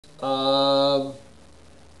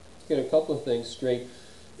Get a couple of things straight.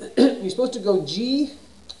 You're supposed to go G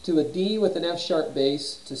to a D with an F sharp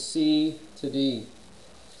bass to C to D.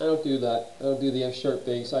 I don't do that. I don't do the F sharp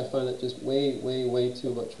bass. I find it just way, way, way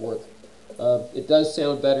too much work. It does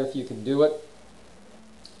sound better if you can do it.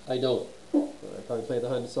 I don't. I probably played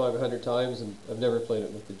the song 100 times, and I've never played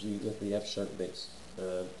it with the G, with the F sharp bass.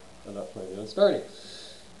 I'm not planning on starting.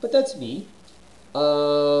 But that's me.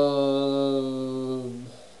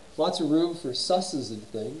 Lots of room for susses and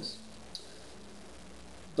things.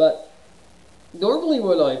 But normally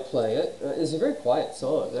when I play it, it's a very quiet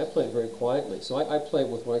song. I play it very quietly. So I play it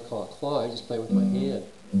with what I call a claw. I just play it with my hand.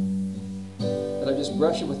 And I just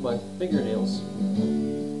brush it with my fingernails.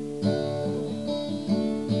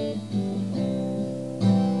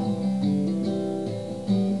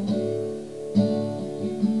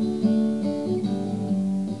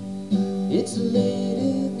 It's late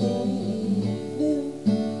in the evening.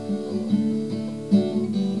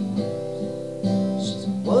 She's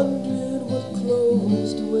wondering what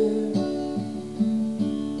clothes to wear.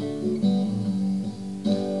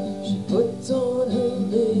 She puts on her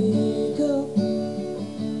makeup.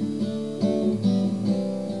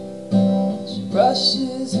 She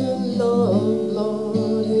brushes her long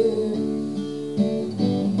blonde hair.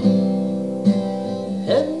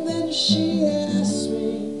 And then she asks me,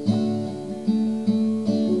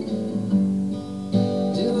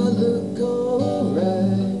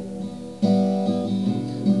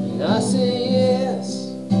 I say yes,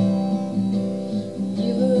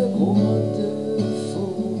 you look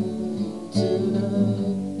wonderful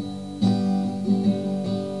tonight.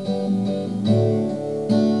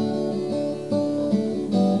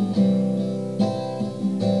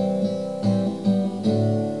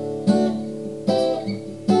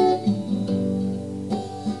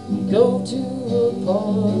 Go to a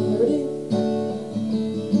party,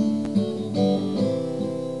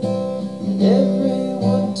 and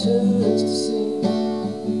everyone turns to see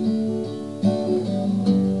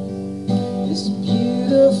this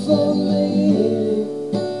beautiful lady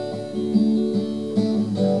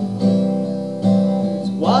is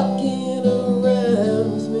walking around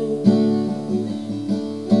with me.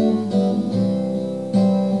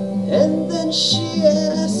 And then she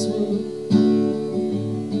asks me,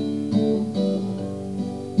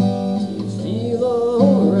 do you feel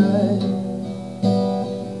alright?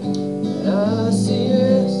 And I say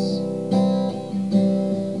yes,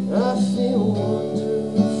 I feel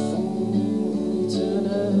wonderful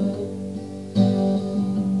tonight.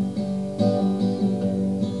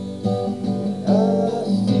 I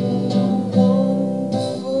feel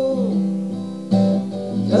wonderful,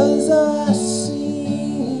 'cause I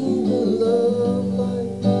see the love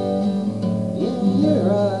light in your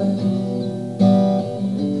eyes,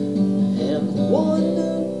 and the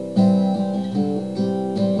wonder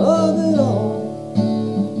of it all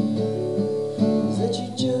is that you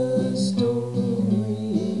just don't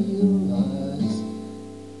realize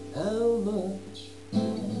how much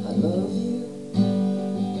I love you.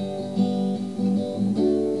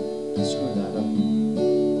 Screw that up.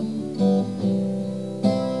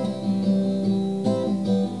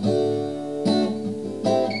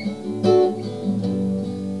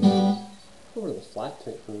 Over to the flat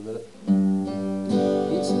tape for a minute.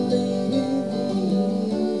 It's late in the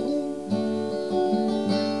evening.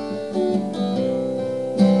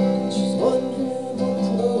 She's wondering what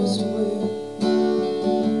clothes to wear.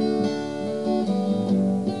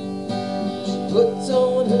 She puts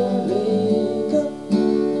on her makeup,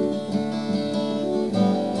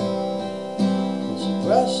 and she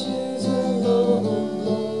brushes her long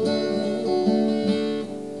blonde hair.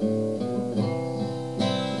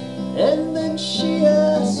 And then she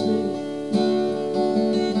asks me,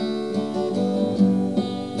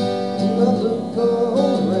 do I look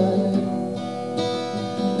alright?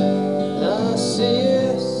 And I say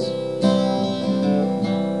yes,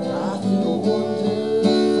 I feel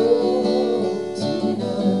wonderful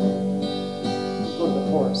tonight. Go to the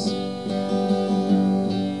chorus.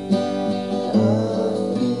 I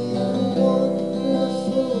feel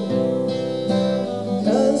wonderful,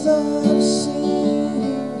 'cause I've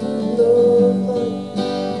seen the love light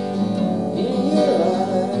in your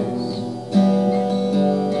eyes,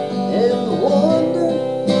 and the wonder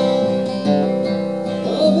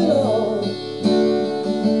of it all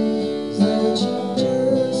is that you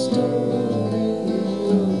just don't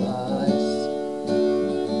realize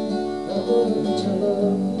how much I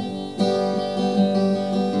love you.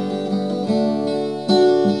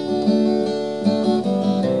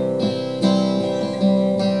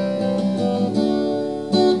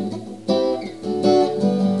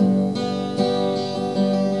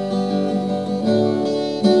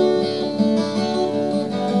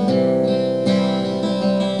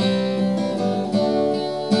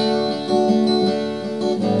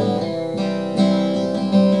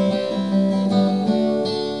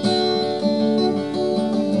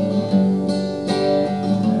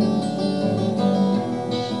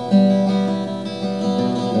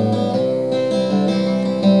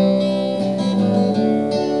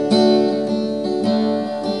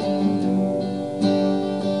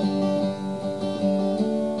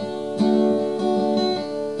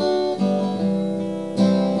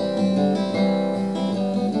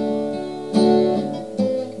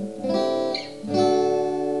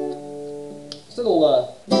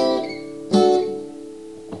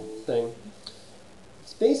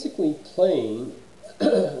 basically playing,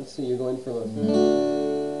 let's see, you're going from a,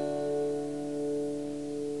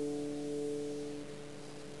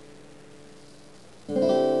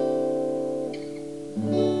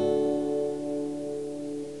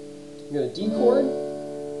 you got a D chord,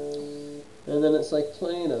 and then it's like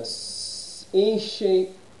playing a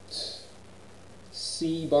A-shaped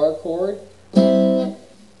C bar chord, C,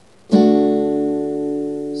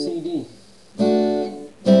 D.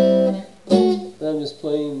 Then I'm just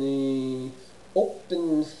playing the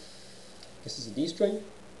open, this is a D string.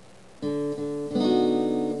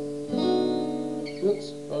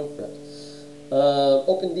 Oops, wrong fret.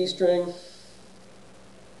 Open D string,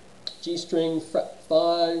 G string, fret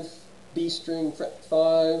 5, B string, fret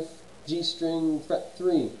 5, G string, fret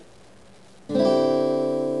 3.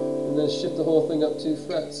 And then shift the whole thing up 2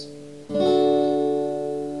 frets.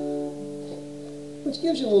 Which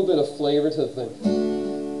gives you a little bit of flavor to the thing.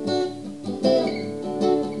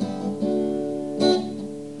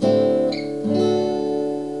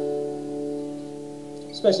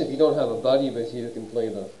 Especially if you don't have a buddy with you who can play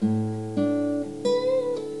the...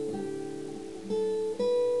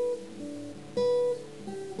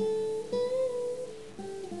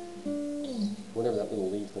 whatever that little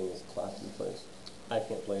lead thing is, Clapton plays. I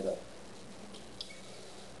can't play that.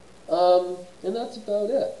 And that's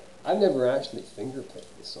about it. I've never actually finger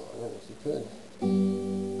picked this song. I don't know if you could.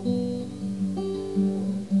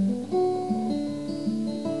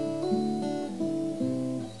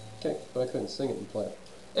 Okay, but I couldn't sing it and play it.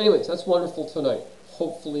 Anyways, that's wonderful tonight.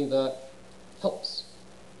 Hopefully that helps.